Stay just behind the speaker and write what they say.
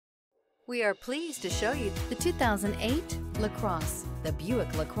We are pleased to show you the 2008 LaCrosse. The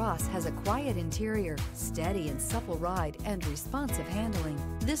Buick LaCrosse has a quiet interior, steady and supple ride, and responsive handling.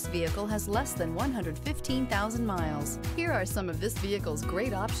 This vehicle has less than 115,000 miles. Here are some of this vehicle's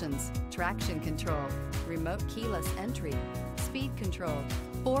great options: traction control, remote keyless entry, speed control,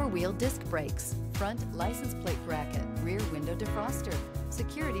 four-wheel disc brakes, front license plate bracket, rear window defroster,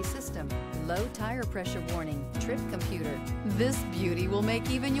 security system, low tire pressure warning, trip computer. This beauty will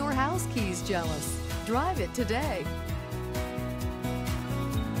make even your house keys jealous. Drive it today.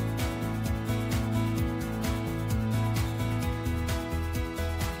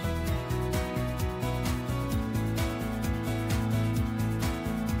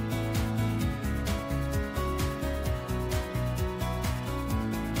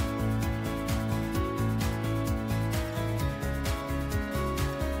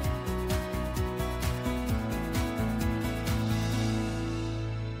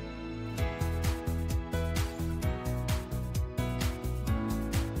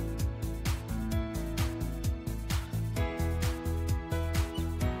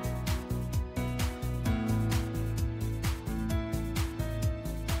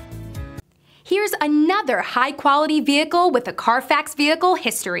 Here's another high-quality vehicle with a Carfax Vehicle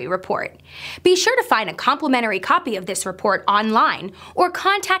History Report. Be sure to find a complimentary copy of this report online or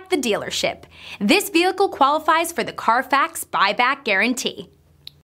contact the dealership. This vehicle qualifies for the Carfax Buyback Guarantee.